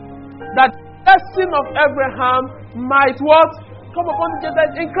 That blessing of Abraham might what? Come upon the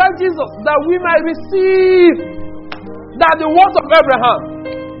Gentiles in Christ Jesus, that we might receive that the words of Abraham.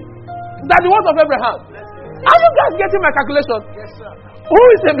 That the words of Abraham. Are you guys getting my calculation? Yes, sir. Who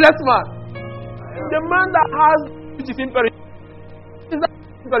is a blessed man? The man that has which is imperishable. Is that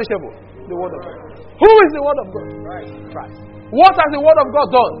imperishable? The word of God. Who is the word of God? Christ. What has the word of God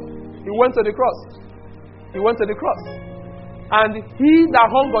done? He went to the cross. He went to the cross. And he that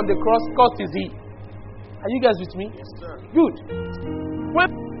hung on the cross, cursed is he. Are you guys with me? Yes, sir. Good. When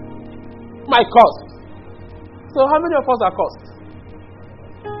my curse. So how many of us are cursed?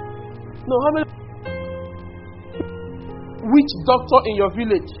 No, how many? Which doctor in your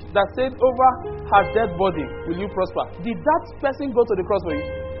village that said over her dead body will you prosper? Did that person go to the cross for you?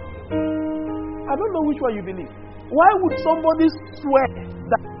 I don't know which one you believe. Why would somebody swear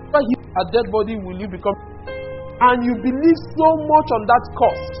that over her dead body will you become? And you believe so much on that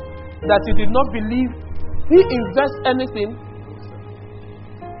cost that you did not believe he invests anything.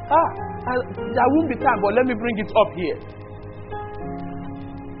 And there won't be time, but let me bring it up here.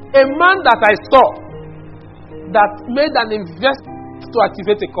 A man that I saw that made an investment to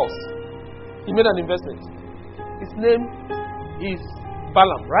activate a course. He made an investment. His name is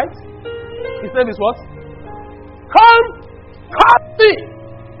Balaam, right? His name is what? Come me!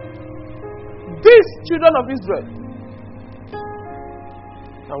 These children of Israel,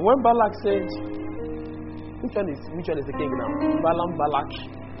 And when Balak said, which one is the king now? Balaam, Balak.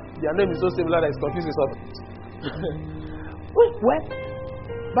 Their name is so similar that it's confusing something. Well,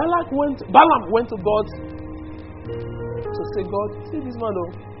 Balaam went to God to say, God, see this man,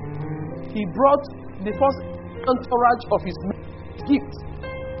 oh. He brought the first entourage of his gift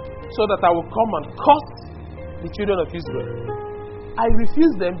so that I will come and curse the children of Israel. I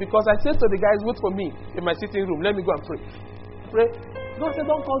refused them because I said to the guys, wait for me in my sitting room. Let me go and pray. Pray. God said,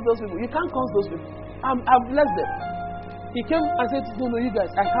 don't curse those people. You can't curse those people. I've blessed them. He came and said, no, you guys,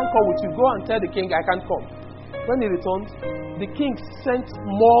 I can't come with you. Go and tell the king I can't come. When he returned, the king sent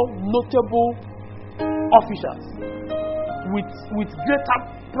more notable officials with greater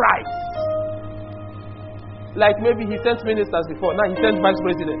pride. Like maybe he sent ministers before, now he sent vice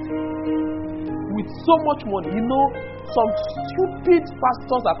president. With so much money. You know, some stupid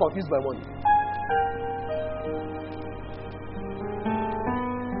pastors are confused by money.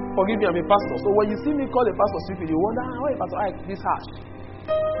 Forgive me, I'm a pastor. So when you see me call a pastor stupid, you wonder, why Pastor Iyke this harsh?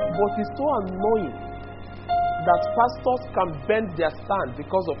 But it's so annoying that pastors can bend their stand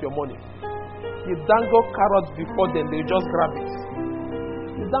because of your money. You dangle carrots before them, they just grab it.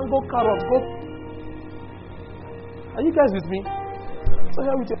 You dangle carrots, go. Are you guys with me? So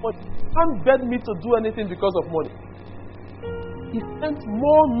here with your money. You can't beg me to do anything because of money. He sent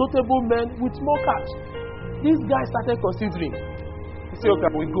more notable men with more cash. These guys started considering. He said,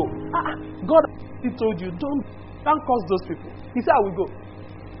 okay, we go. God, he told you, don't curse those people. He said, I will go.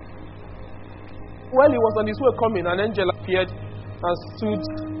 While he was on his way coming, an angel appeared and stood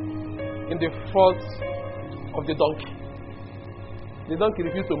in the front of the donkey. The donkey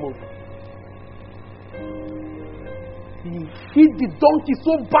refused to move. He hit the donkey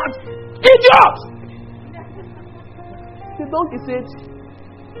so bad. Idiot! The donkey said,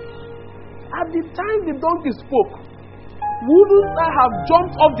 at the time the donkey spoke, wouldn't I have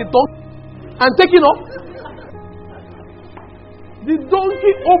jumped off the donkey and taken off? The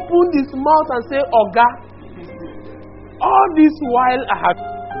donkey opened his mouth and said, Oga, all this while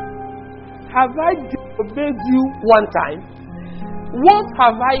have I disobeyed you one time? What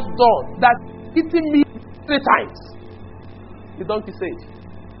have I done that eating me 3 times? The donkey said.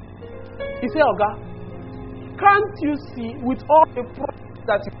 He said, Oga, can't you see with all the problems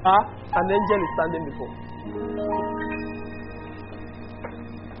that you are, an angel is standing before?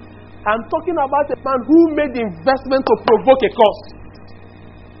 I'm talking about a man who made investment to provoke a cause.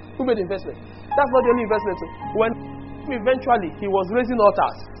 Who made investment? That's not the only investment. When eventually he was raising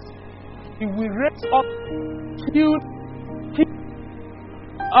altars, he will raise up, kill,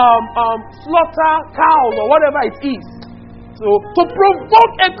 slaughter cows or whatever it is. So to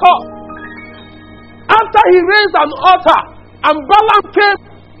provoke a cause. After he raised an altar and Balaam came,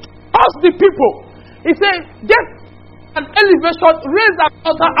 asked the people. He said, get an elevation, raise an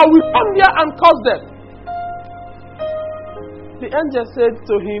altar, and we come here and curse them. The angel said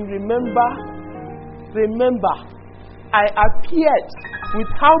to him, remember, I appeared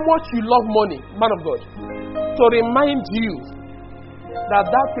with how much you love money, man of God, to remind you that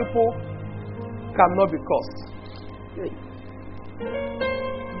people cannot be cursed.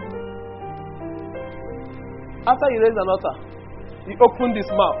 After he raised an altar, he opened his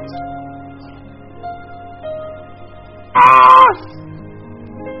mouth.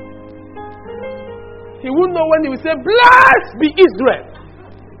 He wouldn't know when he would say, blessed be Israel.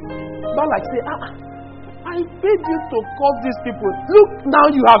 Balak said, I paid you to curse these people. Look, now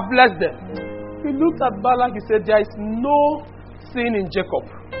you have blessed them. He looked at Balak, he said, there is no sin in Jacob.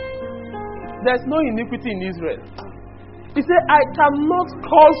 There is no iniquity in Israel. He said, I cannot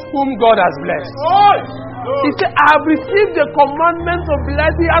curse whom God has blessed. He said, I have received the commandment to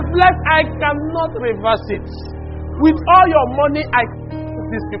bless. He has blessed. I cannot reverse it. With all your money, I curse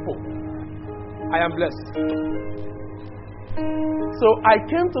these people. I am blessed. So I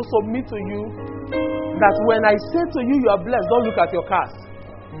came to submit to you that when I say to you, you are blessed, don't look at your cars.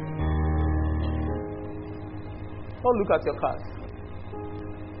 Don't look at your cars.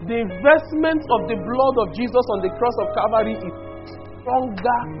 The investment of the blood of Jesus on the cross of Calvary is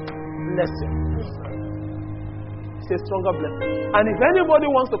stronger blessing. It's a stronger blessing. And if anybody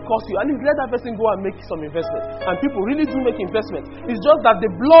wants to curse you, at least let that person go and make some investment. And people really do make investment. It's just that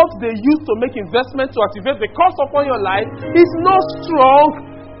the blood they use to make investment to activate the curse upon your life is not strong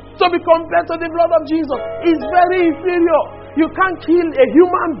to be compared to the blood of Jesus. It's very inferior. You can't kill a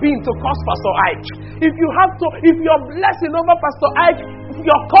human being to curse Pastor Iyke. If your blessing over Pastor Iyke,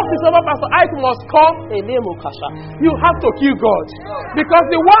 your curse is over Pastor Iyke must come. You have to kill God. Because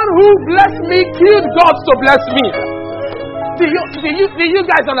the one who blessed me killed God to bless me. Do you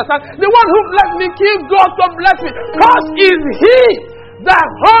guys understand? The one who blessed me killed God to bless me. Curse is he that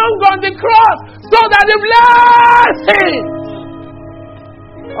hung on the cross so that the blessing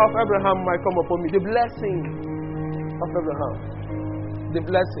of Abraham might come upon me. The blessing of Abraham. The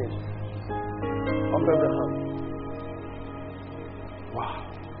blessing of Abraham. Wow.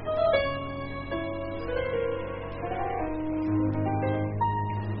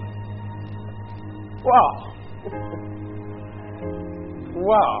 Wow.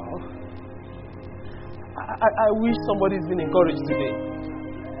 Wow. I wish somebody's been encouraged today.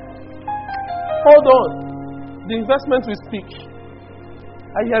 Hold on. The investment will speak.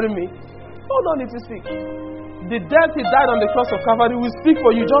 Are you hearing me? Hold on, it will speak. The death he died on the cross of Calvary will speak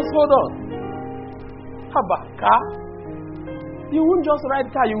for you. Just hold on. How about car? You won't just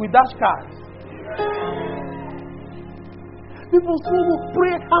ride car, you will dash cars. People struggle,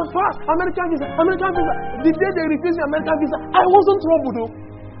 pray and fast. American visa, American visa. The day they refused the American visa, I wasn't troubled though.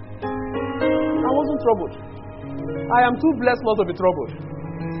 I wasn't troubled. I am too blessed not to be troubled.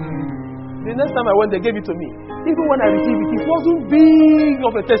 The next time I went, they gave it to me. Even when I received it, it wasn't big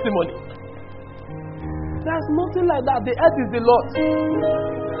of a testimony. There's nothing like that. The earth is the Lord's.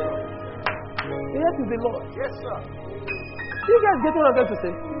 The earth is the Lord. Yes, sir. You guys get what I'm going to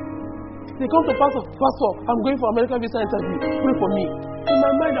say? They come to Pastor, I'm going for American visa interview. Pray for me. In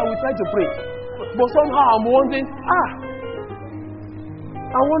my mind, I will try to pray. But somehow I'm wondering,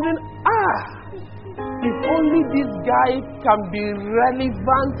 if only this guy can be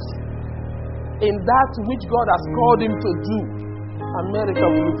relevant in that which God has called him to do, America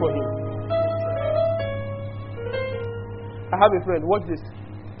will look for him. I have a friend, watch this,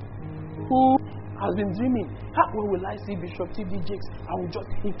 who has been dreaming, when will I see Bishop T.D. Jakes? I will just,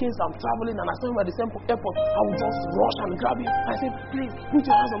 in case I'm traveling and I saw him at the same airport, I will just rush and grab him. I said, please, put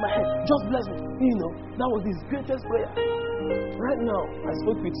your hands on my head, just bless me. You know, that was his greatest prayer. Right now, I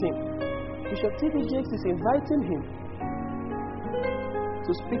spoke with him. Bishop T.D. Jakes is inviting him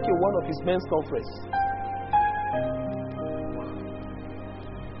to speak in one of his men's conference.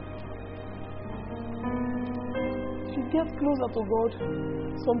 If you get closer to God,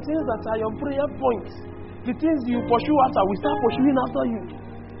 some things that are your prayer points, the things you pursue after, we start pursuing after you.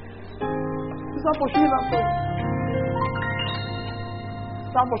 We start pursuing after you.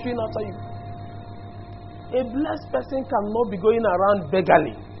 Start pursuing after you. A blessed person cannot be going around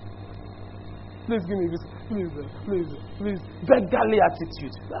beggarly. Please give me this. Please. Beggarly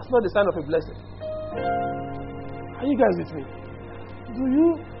attitude. That's not the sign of a blessing. Are you guys with me?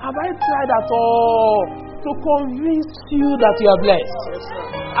 Have I tried at all to convince you that you are blessed? Yes, sir.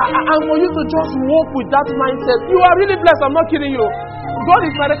 And for you to just walk with that mindset, you are really blessed. I'm not kidding you. God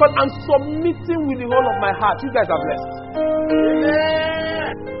is my record. I'm submitting with the whole of my heart. You guys are blessed.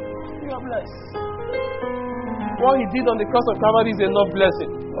 Amen. You are blessed. What he did on the cross of Calvary is enough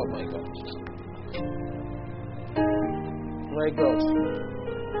blessing. Oh my God. My God.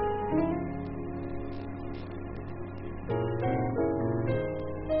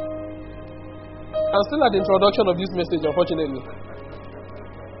 I'm still at the introduction of this message, unfortunately.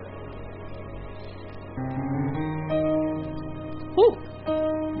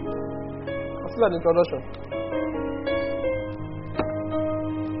 I'm still at the introduction.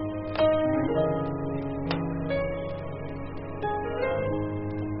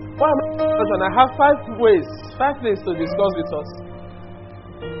 I have 5 things to discuss with us.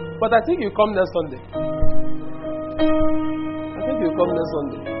 But I think you come next Sunday.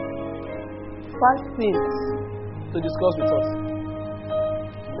 5 things to discuss with us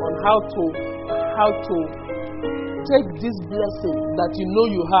on how to take this blessing that you know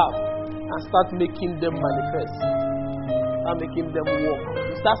you have and start making them manifest. Start making them work.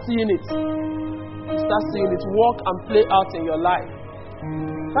 You start seeing it. Work and play out in your life.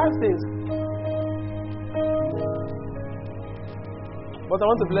 5 things. But I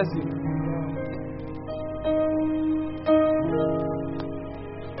want to bless you.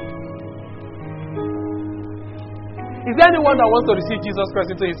 Is there anyone that wants to receive Jesus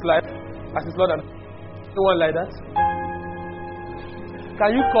Christ into his life as his Lord and anyone like that?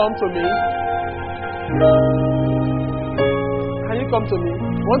 Can you come to me?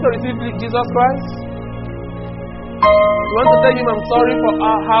 You want to receive Jesus Christ? You want to tell him I'm sorry for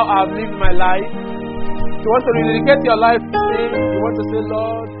how I've lived my life? You want to rededicate your life to him? You want to say,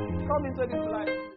 Lord, come into this life.